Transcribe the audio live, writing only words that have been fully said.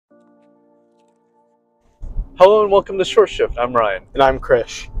Hello and welcome to Short Shift. I'm Ryan. And I'm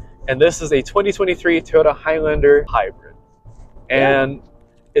Krish. And this is a 2023 Toyota Highlander hybrid. And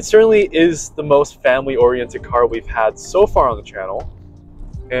it certainly is the most family-oriented car we've had so far on the channel.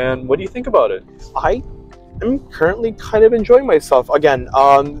 And what do you think about it? I am currently kind of enjoying myself. Again,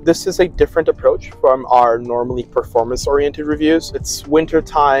 this is a different approach from our normally performance-oriented reviews. It's winter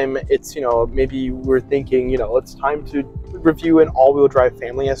time. It's, maybe we're thinking, it's time to review an all-wheel drive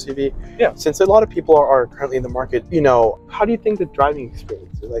family SUV. Yeah. Since a lot of people are currently in the market, how do you think the driving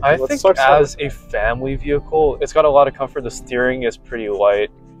experience is? I think as a family vehicle, it's got a lot of comfort. The steering is pretty light.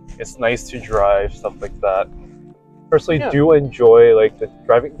 It's nice to drive, stuff like that. Personally, do enjoy like the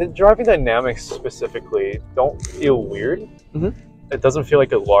driving dynamics specifically don't feel weird. It doesn't feel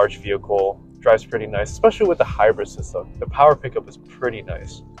like a large vehicle. Drives pretty nice, especially with the hybrid system. The power pickup is pretty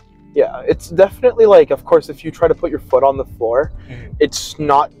nice. Yeah, it's definitely like, of course, if you try to put your foot on the floor, it's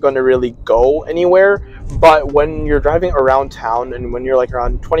not going to really go anywhere. But when you're driving around town and when you're like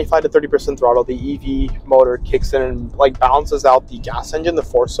around 25 to 30% throttle, the EV motor kicks in and like balances out the gas engine, the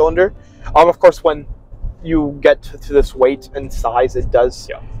 4-cylinder. Of course, when you get to this weight and size, it does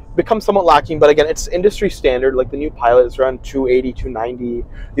become somewhat lacking. But again, it's industry standard. Like the new Pilot is around 280, 290.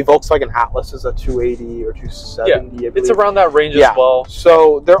 The Volkswagen Atlas is a 280 or 270. I believe. It's around that range as well.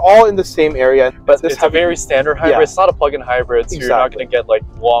 So they're all in the same area. But it's a very standard hybrid. It's not a plug-in hybrid, so you're not going to get like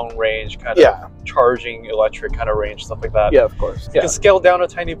long range kind of charging electric kind of range, stuff like that. Yeah, of course. You can scale down a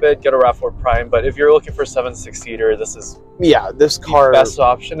tiny bit, get a RAV4 Prime, but if you're looking for 7-6-seater, this is this car the best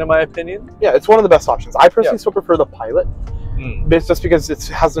option in my opinion. Yeah, it's one of the best options. I personally still prefer the Pilot. It's just because it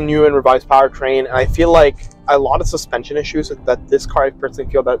has a new and revised powertrain, and I feel like a lot of suspension issues that this car, I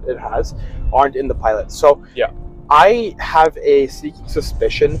personally feel that it has, aren't in the Pilot. So I have a sneaking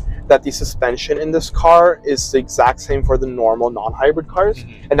suspicion that the suspension in this car is the exact same for the normal non-hybrid cars.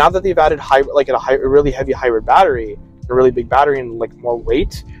 And now that they've added a really heavy hybrid battery, a really big battery and like more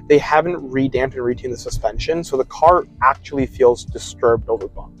weight, they haven't redamped and retuned the suspension, so the car actually feels disturbed over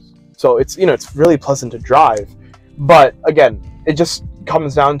bumps. So it's it's really pleasant to drive. But again, it just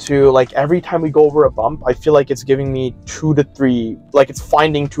comes down to like every time we go over a bump, I feel like it's giving me 2 to 3, like it's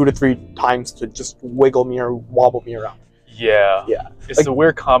finding 2 to 3 times to just wiggle me or wobble me around. Yeah. It's like a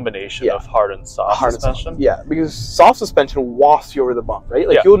weird combination of hard and soft suspension. Yeah, because soft suspension wafts you over the bump, right?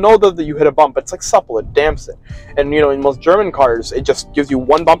 Like you'll know that you hit a bump, but it's like supple, it damps it. And in most German cars, it just gives you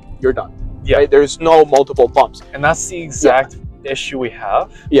one bump, you're done. Right? There's no multiple bumps. And that's the exact issue we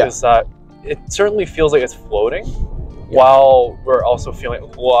have. Is that it certainly feels like it's floating, while we're also feeling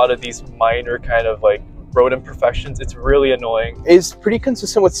a lot of these minor kind of like road imperfections. It's really annoying. It's pretty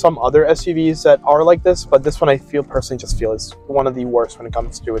consistent with some other SUVs that are like this, but this one I personally is one of the worst when it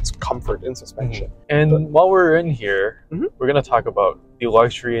comes to its comfort in suspension. And while we're in here, we're going to talk about the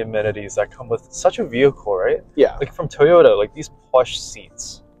luxury amenities that come with such a vehicle, right? Yeah. Like from Toyota, like these plush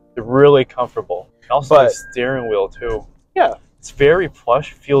seats, they're really comfortable. And also the steering wheel too. Yeah. It's very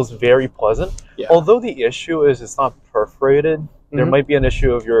plush, feels very pleasant. Although the issue is it's not perforated, there might be an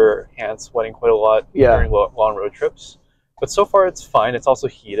issue of your hands sweating quite a lot during long road trips. But so far it's fine. It's also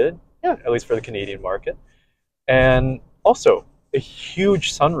heated, at least for the Canadian market. And also a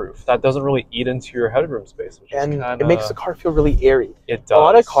huge sunroof that doesn't really eat into your headroom space. Which is it makes the car feel really airy. It does. A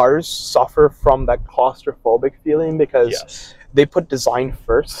lot of cars suffer from that claustrophobic feeling because they put design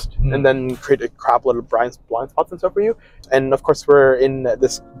first and then create a crap little blind spots and stuff for you. And of course, we're in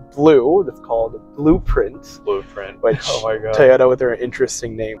this blue that's called Blueprint. Which, oh my God. Toyota with their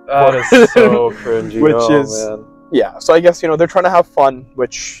interesting name. That is so cringy. Man. So I guess, they're trying to have fun,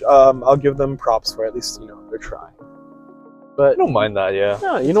 which I'll give them props for. At least, they're trying. But I don't mind that,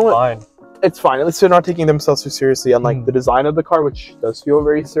 Yeah, you know what? Fine. It's fine. At least they're not taking themselves too seriously, unlike the design of the car, which does feel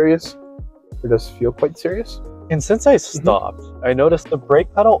very serious. It does feel quite serious. And since I stopped, I noticed the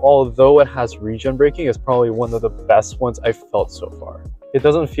brake pedal, although it has regen braking, is probably one of the best ones I've felt so far. It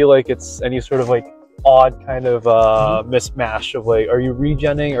doesn't feel like it's any sort of like odd kind of mismatch of like, are you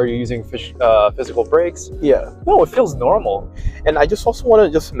regenning? Are you using physical brakes? No, it feels normal. And I also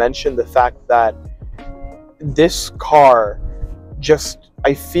want to mention the fact that this car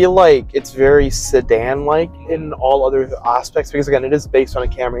I feel like it's very sedan-like in all other aspects, because again, it is based on a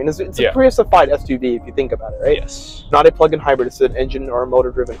Camry, and it's a Prius-ified SUV if you think about it, right? Yes. Not a plug-in hybrid; it's an engine or a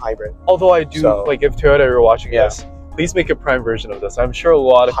motor-driven hybrid. Although I do like, if Toyota are watching this, please make a Prime version of this. I'm sure a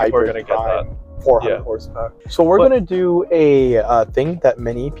lot of people are going to get that. 400 horsepower. So we're going to do a thing that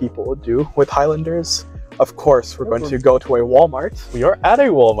many people do with Highlanders. Of course, we're going to go to a Walmart. We are at a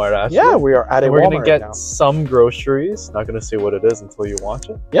Walmart, actually. Yeah, we are at a Walmart. We're going to get some groceries. Not going to say what it is until you watch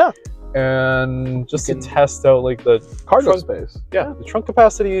it. Yeah. And just to test out like the cargo space. Yeah, the trunk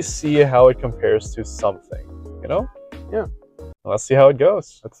capacity, see how it compares to something. you know? Yeah. Let's see how it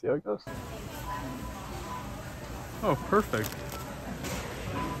goes. Let's see how it goes. Oh, perfect.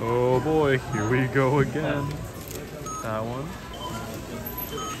 Oh boy, here we go again. That one.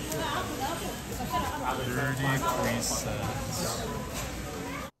 33 cents.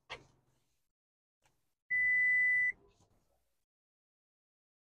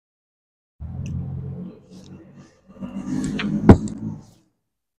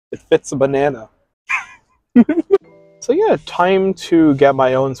 It fits a banana. So yeah, time to get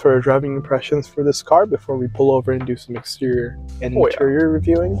my own sort of driving impressions for this car before we pull over and do some exterior and interior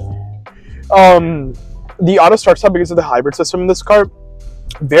reviewing. The auto start stop, because of the hybrid system in this car,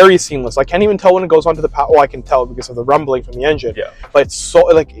 very seamless. I can't even tell when it goes onto the power. Well, I can tell because of the rumbling from the engine. Yeah. But it's so,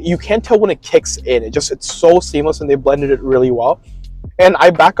 like, you can't tell when it kicks in. It's so seamless, and they blended it really well. And I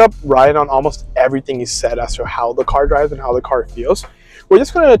back up Ryan on almost everything he said as to how the car drives and how the car feels. We're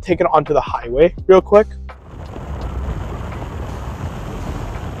just gonna take it onto the highway real quick.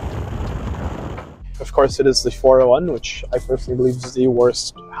 Of course, it is the 401, which I personally believe is the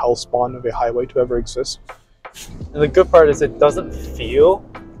worst hellspawn of a highway to ever exist. And the good part is it doesn't feel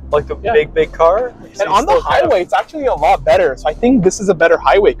like a big car. And on the highway, it's actually a lot better. So I think this is a better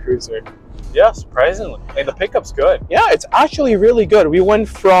highway cruiser. Yeah, surprisingly. And the pickup's good. Yeah, it's actually really good. We went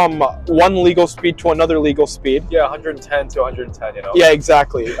from one legal speed to another legal speed. Yeah, 110 to 110, you know? Yeah,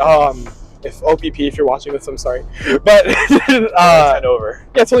 exactly. If OPP, if you're watching this, I'm sorry. But 10 over.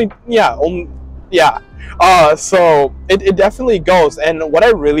 Yeah, it's only, so it definitely goes. And what I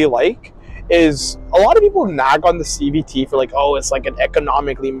really like is a lot of people nag on the CVT for like, oh, it's like an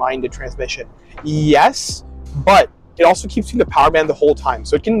economically minded transmission. Yes, but it also keeps you in the power band the whole time.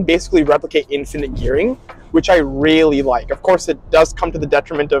 So it can basically replicate infinite gearing, which I really like. Of course, it does come to the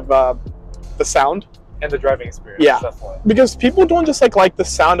detriment of the sound. And the driving experience, yeah, definitely. Because people don't just like the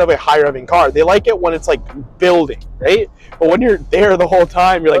sound of a high revving car. They like it when it's like building, right? But when you're there the whole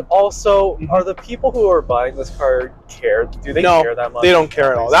time, you're like. Also, are the people who are buying this car care? Do they care that much? They don't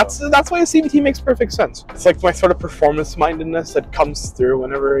care at all. That's why a CVT makes perfect sense. It's like my sort of performance mindedness that comes through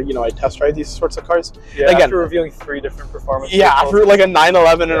whenever I test drive these sorts of cars. Yeah, again, after reviewing 3 different performance. Yeah, after like a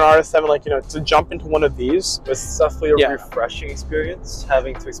 911 and an RS7, to jump into one of these. It's definitely a refreshing experience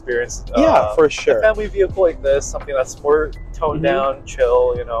having to experience. For sure. A family vehicle like this, something that's more toned down,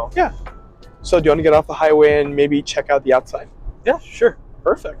 chill, Yeah. So do you want to get off the highway and maybe check out the outside? Yeah, sure.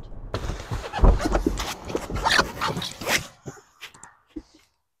 Perfect.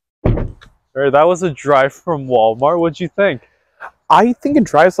 Alright, that was a drive from Walmart. What'd you think? I think it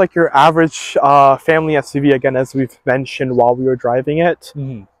drives like your average family SUV, again, as we've mentioned while we were driving it.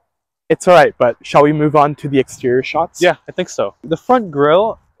 Mm-hmm. It's all right, but shall we move on to the exterior shots? Yeah, I think so. The front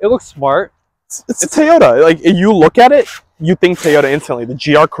grille, it looks smart. It's a Toyota. Like, you look at it, you think Toyota instantly. The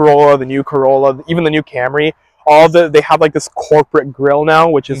GR Corolla, the new Corolla, even the new Camry, they have like this corporate grille now,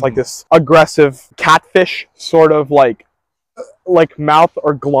 which is like this aggressive catfish sort of like mouth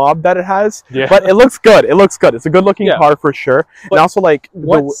or glob that it has. Yeah. But it looks good. It looks good. It's a good looking car for sure. But and also like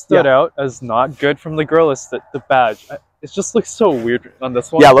what stood out as not good from the grille is the badge. It just looks so weird on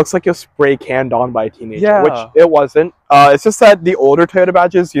this one. Yeah, it looks like it was spray canned on by a teenager, which it wasn't. It's just that the older Toyota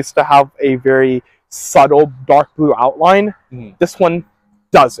badges used to have a very subtle dark blue outline. This one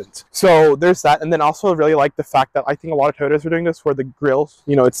doesn't. So there's that. And then also I really like the fact that I think a lot of Toyotas are doing this where the grills,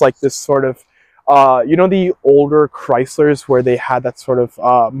 it's like this sort of the older Chryslers where they had that sort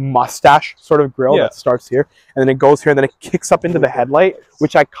of mustache sort of grill that starts here and then it goes here and then it kicks up into the headlight,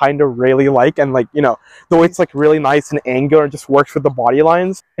 which I kind of really like. And the way it's like really nice and angular and just works with the body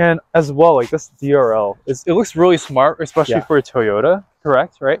lines. And as well, like this DRL, it looks really smart, especially for a Toyota,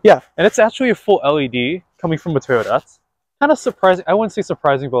 correct? Right? Yeah. And it's actually a full LED coming from a Toyota. That's kind of surprising. I wouldn't say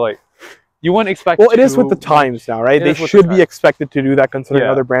surprising, but like, you wouldn't expect. Well, it is with the times now, right? They should be expected to do that, considering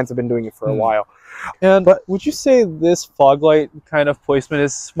other brands have been doing it for a while. But would you say this fog light kind of placement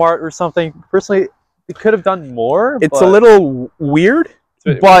is smart or something? Personally, it could have done more. It's a little weird,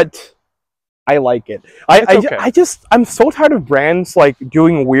 but I like it. I'm so tired of brands like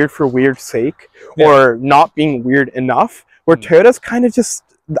doing weird for weird's sake or not being weird enough. Where Toyota's kind of just,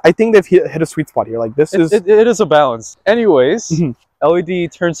 I think they've hit a sweet spot here. Like this is it is a balance. Anyways.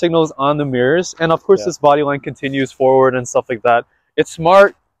 LED turn signals on the mirrors, and of course this body line continues forward and stuff like that. It's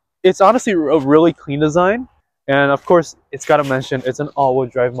smart. It's honestly a really clean design, and of course it's got to mention it's an all-wheel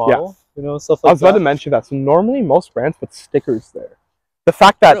drive model. Stuff like that. I was about to mention that. So normally most brands put stickers there. The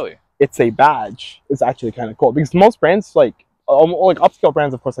fact that it's a badge is actually kind of cool because most brands like upscale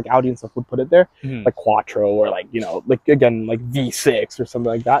brands, of course, like Audi and stuff would put it there, like Quattro or like V6 or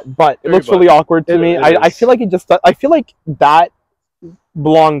something like that. But it looks really awkward to me. I feel like I feel like that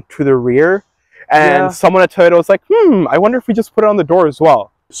belong to the rear And someone at Toyota was like, I wonder if we just put it on the door as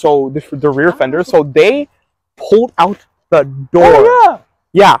well. So the rear fender, so they pulled out the door. Oh,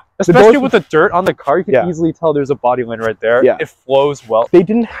 yeah. Especially with the dirt on the car, you can easily tell there's a body line right there. It flows well. They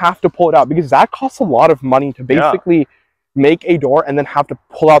didn't have to pull it out because that costs a lot of money to basically make a door and then have to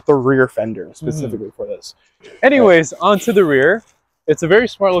pull out the rear fender specifically for this. Anyways, onto the rear. It's a very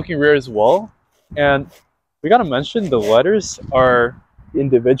smart looking rear as well. And we gotta mention the letters are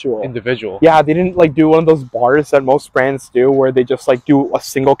individual. Yeah, they didn't like do one of those bars that most brands do where they just like do a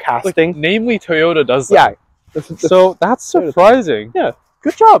single casting. Like, namely, Toyota does that. Yeah. So that's surprising. Yeah,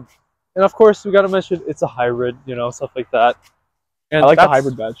 good job. And of course, we got to mention it's a hybrid, you know, stuff like that. And I like the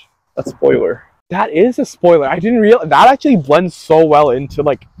hybrid badge. That spoiler. That is a spoiler. I didn't realize that actually blends so well into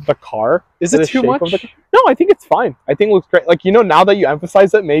like the car. Is it too much? No, I think it's fine. I think it looks great. Like, you know, now that you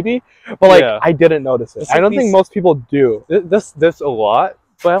emphasize it, maybe, but like I didn't notice it. I don't think most people do. This a lot,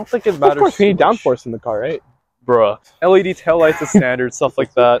 but I don't think it matters. Of course, you need downforce in the car, right? Bruh. LED taillights is standard, stuff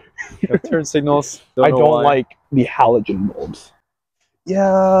like that. You know, turn signals. I don't like the halogen bulbs.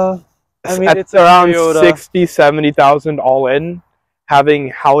 Yeah. I mean, it's around 60,000, 70,000 all in.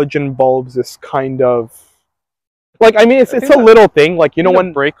 Having halogen bulbs is kind of like, I mean, it's a little thing. Like, you know,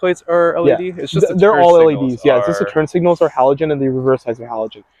 when brake lights are LED, it's just they're all LEDs. Yeah, it's just the turn signals are halogen and the reverse lights are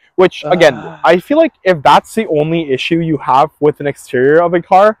halogen. Which again, I feel like if that's the only issue you have with an exterior of a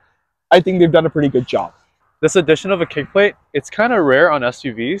car, I think they've done a pretty good job. This addition of a kick plate, it's kind of rare on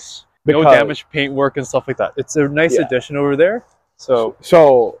SUVs. No damaged paintwork and stuff like that. It's a nice addition over there. So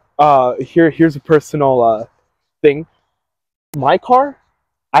here's a personal thing. My car,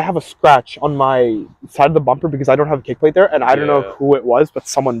 I have a scratch on my side of the bumper because I don't have a kick plate there, and I don't know who it was, but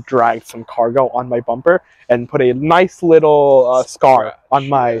someone dragged some cargo on my bumper and put a nice little scar on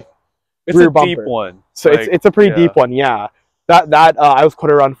my rear bumper. It's a deep one. So like, it's a pretty deep one, yeah. That I was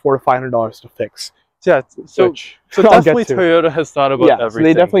quoted around $400 to $500 to fix. Yeah, so definitely Toyota has thought about everything. So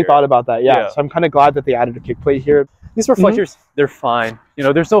they definitely thought about that. Yeah, so I'm kind of glad that they added a kick plate here. These reflectors, they're fine. You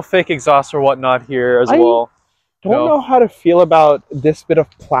know, there's no fake exhaust or whatnot here as well. Don't know how to feel about this bit of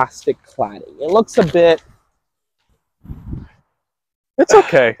plastic cladding. It looks a bit. It's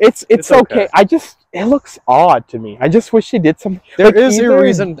okay. It's okay. It looks odd to me. I just wish they did something. There is a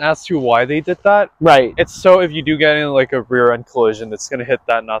reason as to why they did that. Right. It's so if you do get in like a rear end collision, it's gonna hit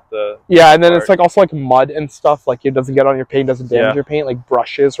that, not the. Yeah, and then it's like also like mud and stuff. Like it doesn't get on your paint, doesn't damage your paint, like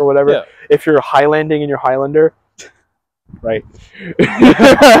brushes or whatever. Yeah. If you're Highlanding in your Highlander. Right.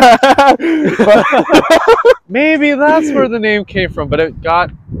 Maybe that's where the name came from, but it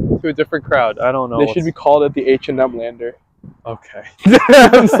got to a different crowd. I don't know. They should be called it the H&M Lander. Okay.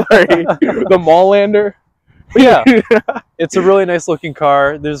 I'm sorry. The Mall Lander. But yeah, it's a really nice looking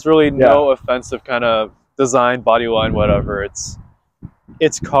car. There's really no offensive kind of design, body line, whatever. It's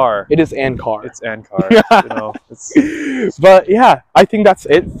car. It is and car. It's and car. You know, but yeah, I think that's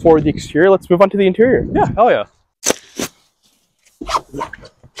it for the exterior. Let's move on to the interior. Yeah, hell yeah.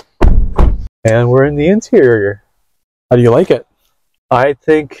 And we're in the interior. How do you like it? I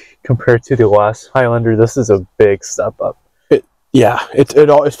think compared to the last Highlander, this is a big step up.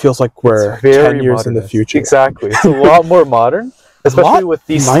 It feels like we're 10 years in the future. Exactly. It's a lot more modern, especially with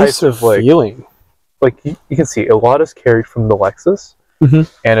these types of feeling. Like you can see a lot is carried from the Lexus,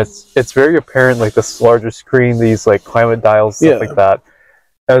 and it's very apparent, like this larger screen, these like climate dials, stuff like that,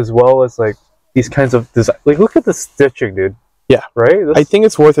 as well as like these kinds of design. Like look at the stitching, dude. Yeah, right. I think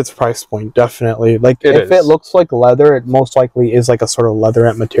it's worth its price point, definitely. Like if it looks like leather, it most likely is like a sort of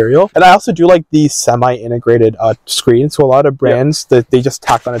leatherette material. And I also do like the semi-integrated screen. So a lot of brands that they just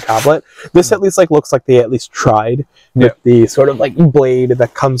tack on a tablet. This at least like looks like they at least tried with the sort of like blade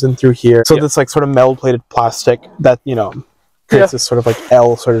that comes in through here. So this like sort of metal plated plastic that creates this sort of like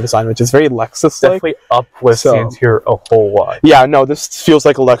L sort of design, which is very Lexus. Definitely uplifts the interior a whole lot. Yeah, no, this feels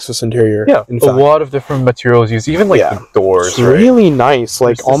like a Lexus interior. Yeah, a lot of different materials used, even like the doors. It's really nice,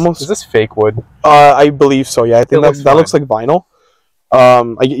 like almost. Is this fake wood? I believe so. Yeah, I think that looks like vinyl.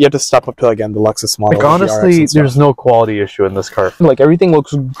 You have to step up to again the Lexus model. Like honestly, there's no quality issue in this car. Like everything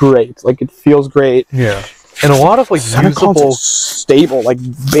looks great. Like it feels great. Yeah. And a lot of like usable, stable, like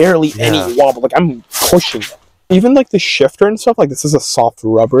barely any wobble. Like I'm pushing it. Even like the shifter and stuff, like this is a soft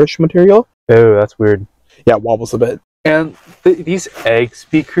rubberish material. Oh, that's weird. Yeah, it wobbles a bit. And these egg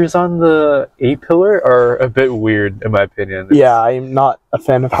speakers on the A-pillar are a bit weird, in my opinion. Yeah, I'm not a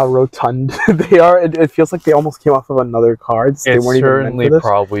fan of how rotund they are. It feels like they almost came off of another car. They weren't certainly even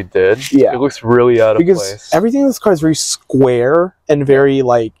probably did. Yeah. It looks really out of place. Everything in this car is very square and very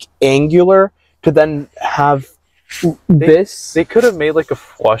like angular to then have they could have made like a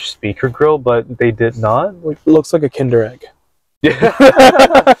flush speaker grill, but they did not. It looks like a Kinder Egg. Yeah.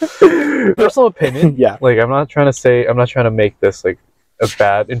 Personal opinion. Yeah. Like, I'm not trying to make this like a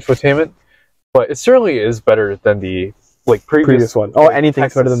bad infotainment, but it certainly is better than the previous one. Oh,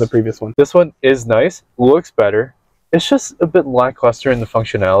 anything's better than the previous one. This one is nice, looks better. It's just a bit lackluster in the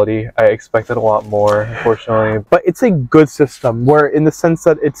functionality. I expected a lot more, unfortunately. But it's a good system, where in the sense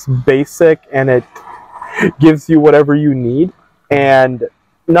that it's basic and it gives you whatever you need, and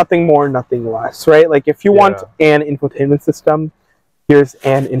nothing more, nothing less, right? Like, if you want an infotainment system, here's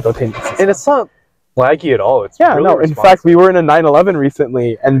an infotainment system. And it's not laggy at all. It's really no. In fact, we were in a 911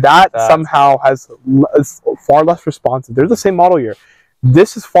 recently, and that somehow is far less responsive. They're the same model year.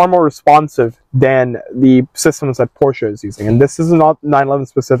 This is far more responsive than the systems that Porsche is using, and this is not 911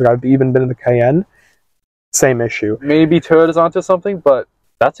 specific. I've even been in the Cayenne. Same issue. Maybe Toyota's onto something, but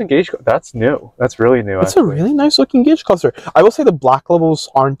that's a gauge. That's new. That's really new. It's a really nice looking gauge cluster. I will say the black levels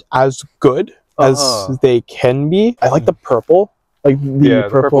aren't as good as they can be. I like the purple. Like the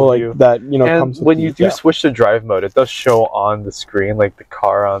purple like hue. That comes with when you do switch to drive mode, it does show on the screen, like the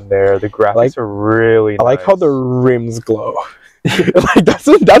car on there. The graphics are really nice. I like how the rims glow. Like that's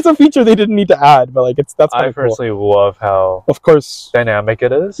a feature they didn't need to add, but like that's I personally love how dynamic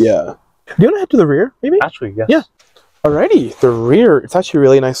it is. Yeah. Do you want to head to the rear, maybe? Actually, yes. Yeah. Alrighty, the rear. It's actually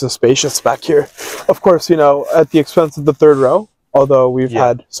really nice and spacious back here. Of course, at the expense of the third row. Although we've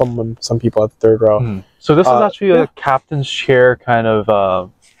had some people at the third row. So this is actually a captain's chair kind of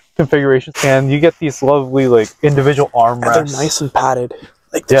configuration, and you get these lovely individual armrests. They're nice and padded.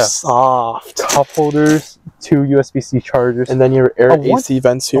 Like they're soft. Cup holders, 2 USB-C chargers, and then your AC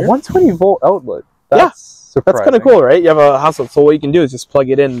vents here. A 120 volt outlet. That's that's kind of cool, right? You have a household, so what you can do is just plug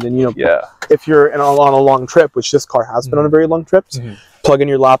it in, and then if you're on a long trip, which this car has been on a very long trip, plug in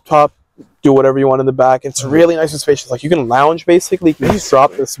your laptop. Do whatever you want in the back. It's really nice and spacious. Like, you can lounge, basically. You can just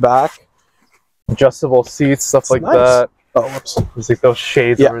drop this back. Adjustable seats, stuff like that. Oh, whoops. There's like those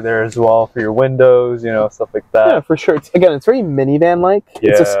shades over there as well for your windows, stuff like that. Yeah, for sure. It's very minivan-like.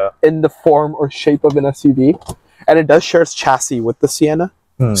 Yeah. It's just in the form or shape of an SUV. And it does share its chassis with the Sienna.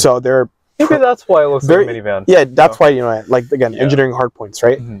 So they're... Maybe that's why it looks like a minivan. Yeah, that's why, engineering hard points,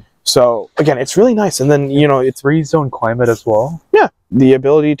 right? So, again, it's really nice. And then, it's... Free zone climate as well. Yeah. The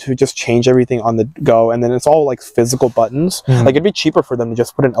ability to just change everything on the go, and then it's all like physical buttons. Like, it'd be cheaper for them to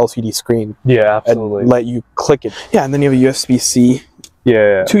just put an LCD screen. Yeah, absolutely. And let you click it. Yeah, and then you have a USB-C.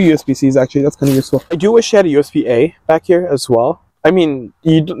 Yeah. 2 USB-Cs, actually. That's kind of useful. I do wish you had a USB-A back here as well. I mean,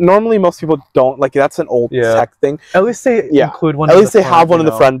 normally most people don't. Like, that's an old tech thing. At least they include one. At least they have one in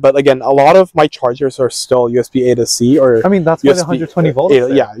the front. But again, a lot of my chargers are still USB-A to C, or I mean, that's why the 120 volts.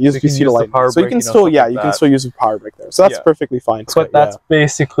 Yeah, USB-C to Lightning. So you can still, you can still use a power brick there. So that's perfectly fine. But that's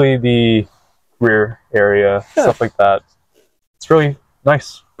basically the rear area, stuff like that. It's really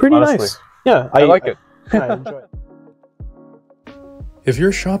nice. Pretty nice. Yeah, I like it. I enjoy it. If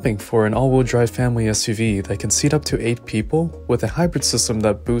you're shopping for an all-wheel drive family SUV that can seat up to 8 people with a hybrid system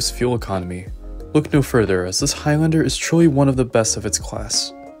that boosts fuel economy, look no further, as this Highlander is truly one of the best of its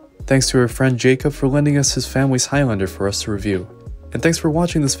class. Thanks to our friend Jacob for lending us his family's Highlander for us to review. And thanks for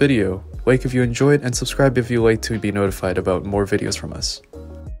watching this video. Like if you enjoyed, and subscribe if you like to be notified about more videos from us.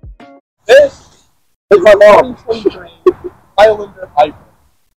 This is my mom. Highlander Hybrid.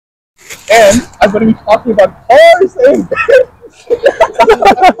 And I'm going to be talking about cars and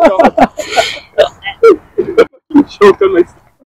choked on my